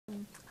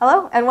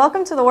Hello, and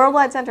welcome to the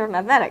Worldwide Center of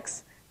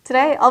Mathematics.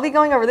 Today, I'll be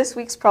going over this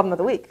week's problem of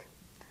the week.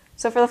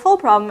 So for the full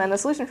problem and the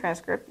solution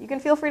transcript, you can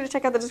feel free to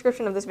check out the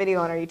description of this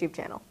video on our YouTube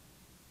channel.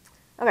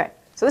 Okay,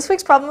 so this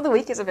week's problem of the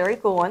week is a very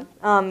cool one.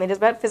 It is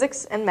about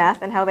physics and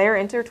math and how they are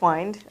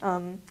intertwined.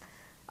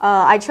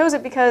 I chose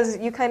it because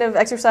you kind of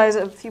exercise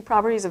a few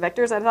properties of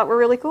vectors that I thought were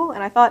really cool,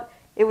 and I thought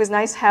it was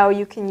nice how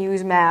you can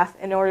use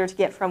math in order to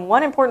get from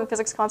one important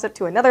physics concept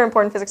to another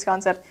important physics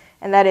concept,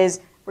 and that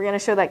is we're going to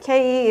show that Ke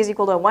is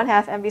equal to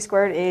 1/2 mv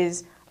squared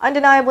is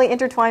undeniably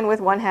intertwined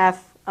with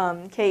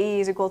 1/2 Ke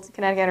is equal to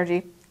kinetic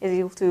energy is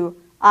equal to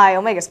I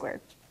omega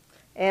squared.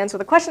 And so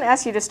the question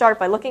asks you to start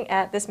by looking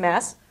at this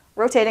mass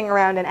rotating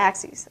around an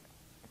axis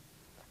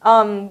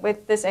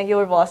with this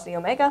angular velocity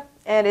omega,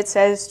 and it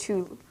says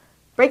to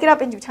break it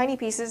up into tiny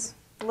pieces,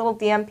 little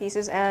dm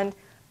pieces, and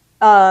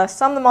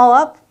sum them all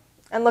up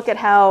and look at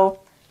how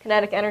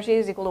kinetic energy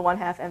is equal to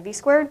 1/2 mv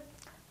squared,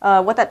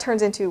 what that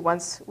turns into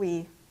once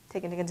we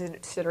take into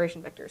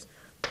consideration vectors.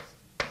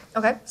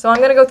 Okay, so I'm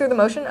going to go through the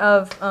motion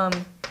of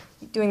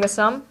doing the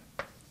sum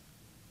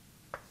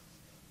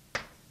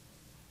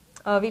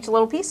of each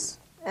little piece,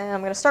 and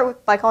I'm going to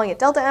start by calling it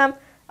delta m.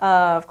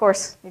 Of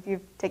course, if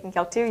you've taken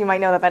Calc 2, you might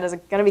know that that is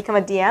going to become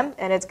a dm,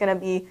 and it's going to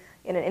be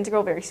in an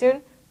integral very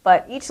soon.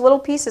 But each little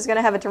piece is going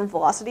to have a different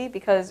velocity,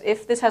 because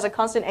if this has a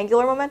constant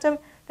angular momentum,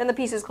 then the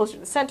pieces closer to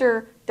the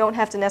center don't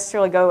have to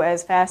necessarily go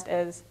as fast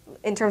as,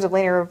 in terms of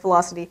linear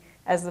velocity,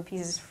 as the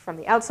pieces from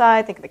the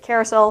outside. Think of the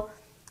carousel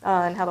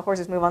and how the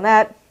horses move on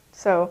that.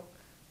 So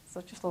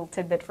just a little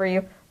tidbit for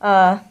you.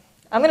 I'm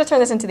going to turn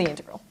this into the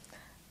integral.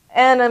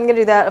 And I'm going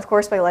to do that, of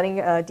course, by letting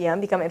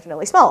dm become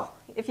infinitely small.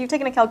 If you've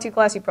taken a Calc 2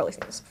 class, you've probably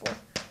seen this before.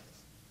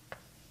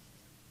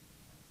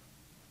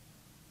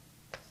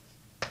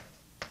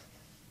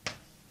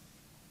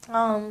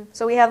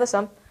 So we have the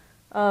sum,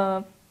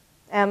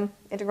 m,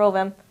 integral of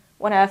m,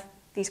 1/2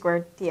 d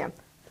squared dm.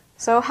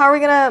 So how are we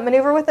going to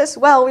maneuver with this?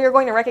 Well, we are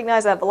going to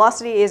recognize that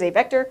velocity is a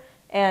vector,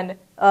 and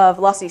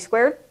velocity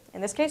squared,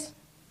 in this case,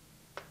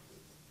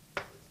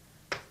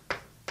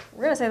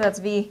 we're going to say that's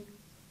v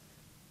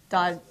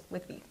dot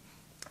with v.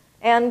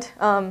 And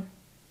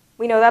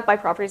we know that by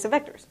properties of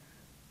vectors.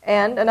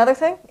 And another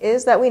thing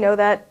is that we know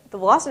that the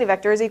velocity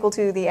vector is equal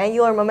to the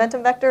angular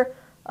momentum vector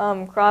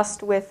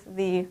crossed with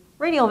the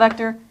radial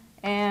vector.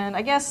 And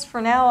I guess for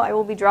now I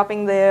will be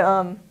dropping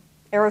the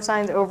arrow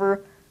signs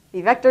over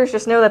the vectors.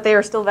 Just know that they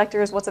are still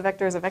vectors. What's a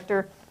vector is a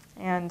vector.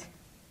 And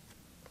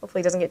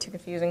hopefully it doesn't get too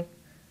confusing.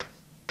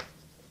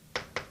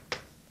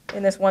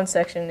 In this one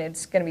section,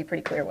 it's going to be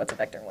pretty clear what's a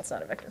vector and what's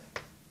not a vector.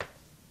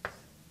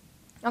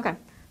 Okay,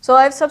 so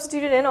I've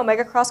substituted in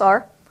omega cross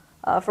r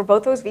for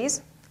both those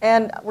v's,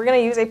 and we're going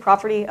to use a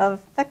property of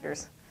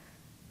vectors.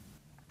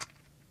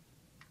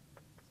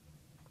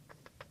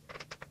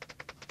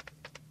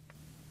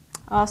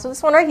 So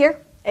this one right here,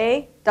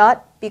 a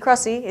dot b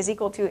cross c is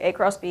equal to a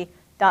cross b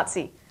dot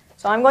c.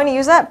 So I'm going to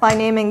use that by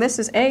naming this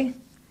as a,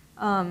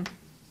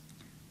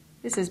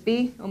 this is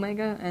b,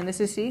 omega, and this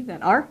is c,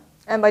 then r.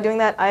 And by doing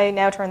that, I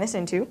now turn this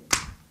into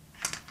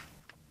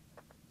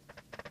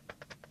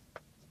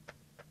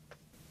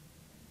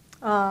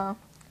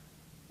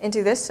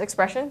this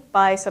expression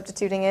by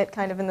substituting it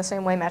kind of in the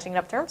same way, matching it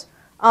up terms.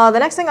 The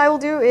next thing I will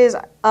do is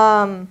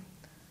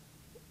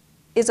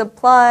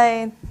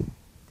apply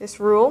this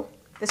rule,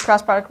 this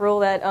cross product rule,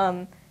 that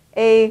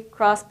a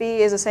cross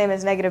b is the same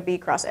as negative b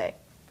cross a.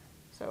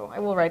 So I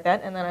will write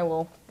that, and then I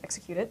will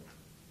execute it.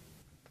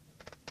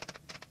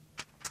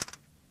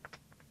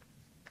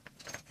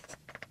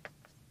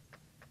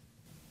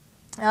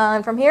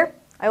 And from here,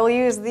 I will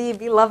use the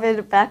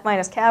beloved back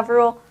minus cab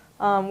rule.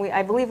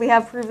 I believe we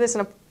have proved this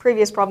in a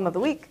previous problem of the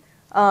week.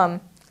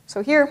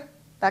 So here,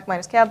 back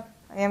minus cab,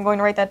 I am going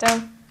to write that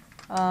down.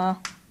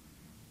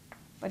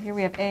 But here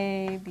we have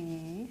A,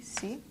 B,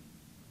 C.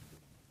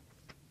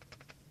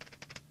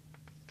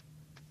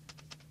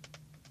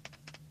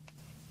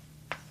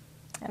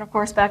 And of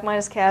course, back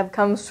minus cab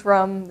comes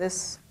from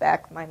this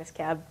back minus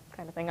cab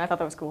kind of thing. I thought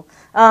that was cool.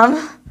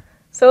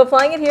 So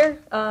applying it here,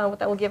 what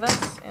that will give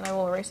us, and I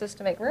will erase this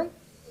to make room.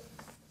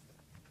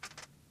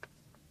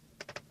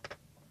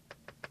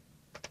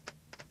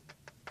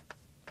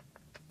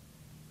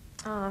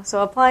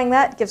 So applying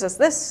that gives us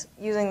this,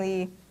 using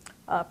the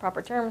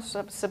proper terms,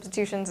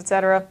 substitutions,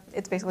 etc.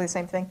 It's basically the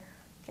same thing.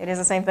 It is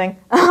the same thing.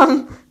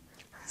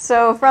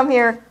 So from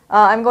here,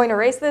 I'm going to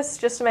erase this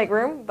just to make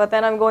room, but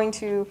then I'm going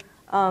to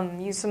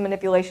use some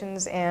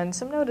manipulations and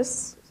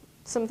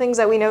some things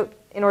that we note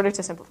in order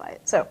to simplify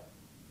it. So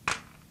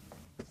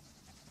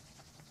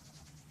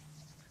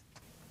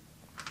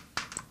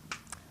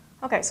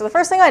okay, so the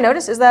first thing I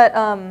notice is that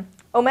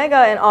omega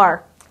and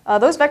r,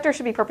 those vectors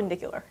should be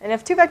perpendicular. And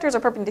if two vectors are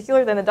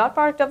perpendicular, then the dot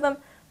product of them,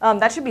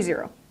 that should be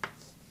 0.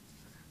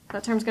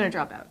 That term's going to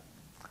drop out.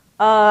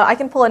 I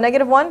can pull a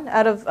 -1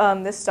 out of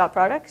this dot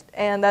product,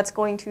 and that's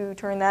going to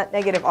turn that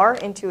negative r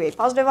into a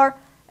positive r.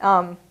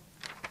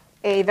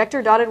 A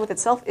vector dotted with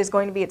itself is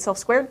going to be itself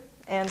squared,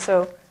 and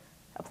so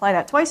apply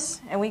that twice,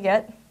 and we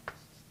get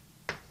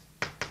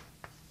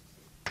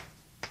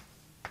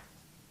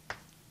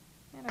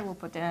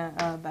put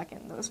back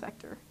in those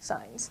vector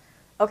signs.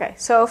 Okay,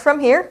 so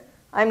from here,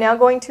 I'm now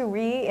going to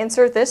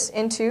reinsert this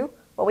into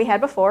what we had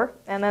before,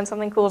 and then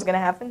something cool is going to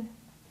happen.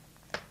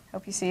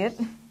 Hope you see it.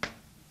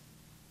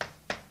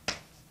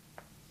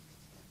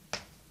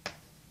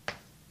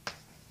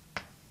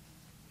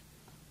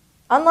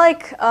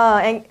 Unlike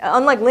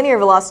linear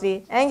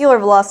velocity, angular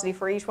velocity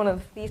for each one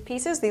of these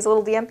pieces, these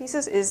little dm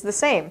pieces, is the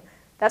same.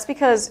 That's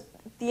because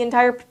the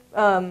entire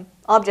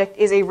object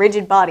is a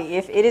rigid body.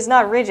 If it is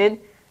not rigid,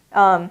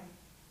 then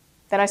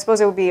I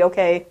suppose it would be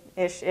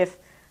okay-ish if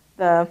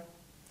the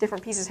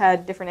different pieces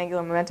had different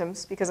angular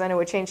momentums, because then it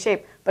would change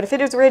shape. But if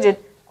it is rigid,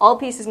 all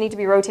pieces need to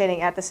be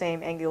rotating at the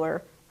same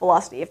angular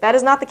velocity. If that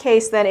is not the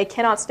case, then it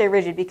cannot stay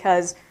rigid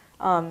because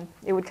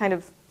it would kind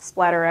of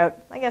splatter out,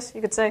 I guess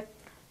you could say.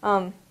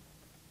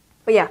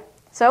 But yeah,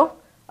 so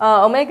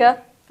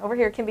omega over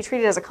here can be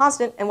treated as a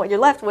constant, and what you're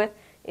left with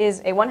is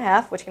a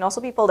 1/2, which can also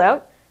be pulled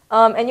out,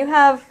 and you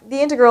have the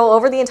integral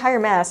over the entire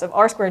mass of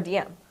r squared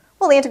dm.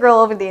 Well, the integral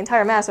over the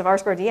entire mass of r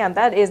squared dm,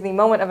 that is the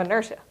moment of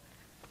inertia.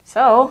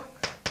 So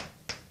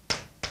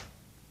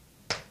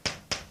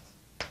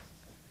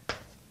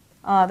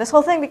this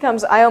whole thing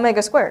becomes I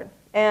omega squared.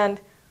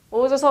 And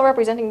what was this all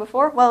representing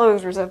before? Well,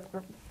 it was I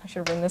should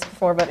have written this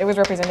before, but it was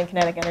representing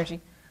kinetic energy.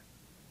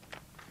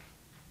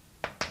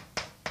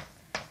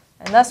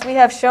 And thus we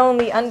have shown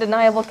the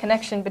undeniable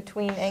connection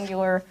between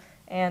angular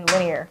and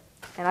linear.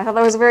 And I thought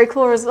that was a very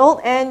cool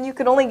result, and you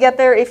could only get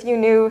there if you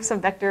knew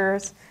some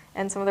vectors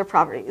and some of their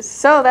properties.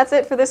 So that's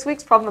it for this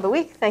week's Problem of the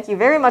Week. Thank you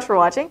very much for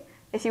watching.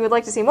 If you would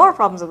like to see more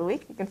Problems of the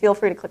Week, you can feel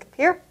free to click up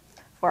here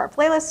for our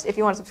playlist. If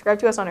you want to subscribe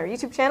to us on our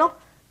YouTube channel,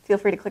 feel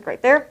free to click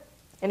right there.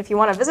 And if you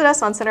want to visit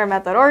us on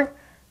centerofmath.org,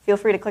 feel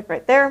free to click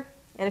right there.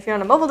 And if you're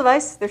on a mobile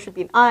device, there should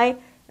be an eye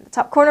in the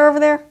top corner over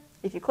there.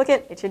 If you click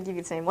it, it should give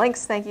you the same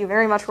links. Thank you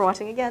very much for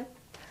watching again.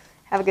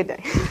 Have a good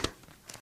day.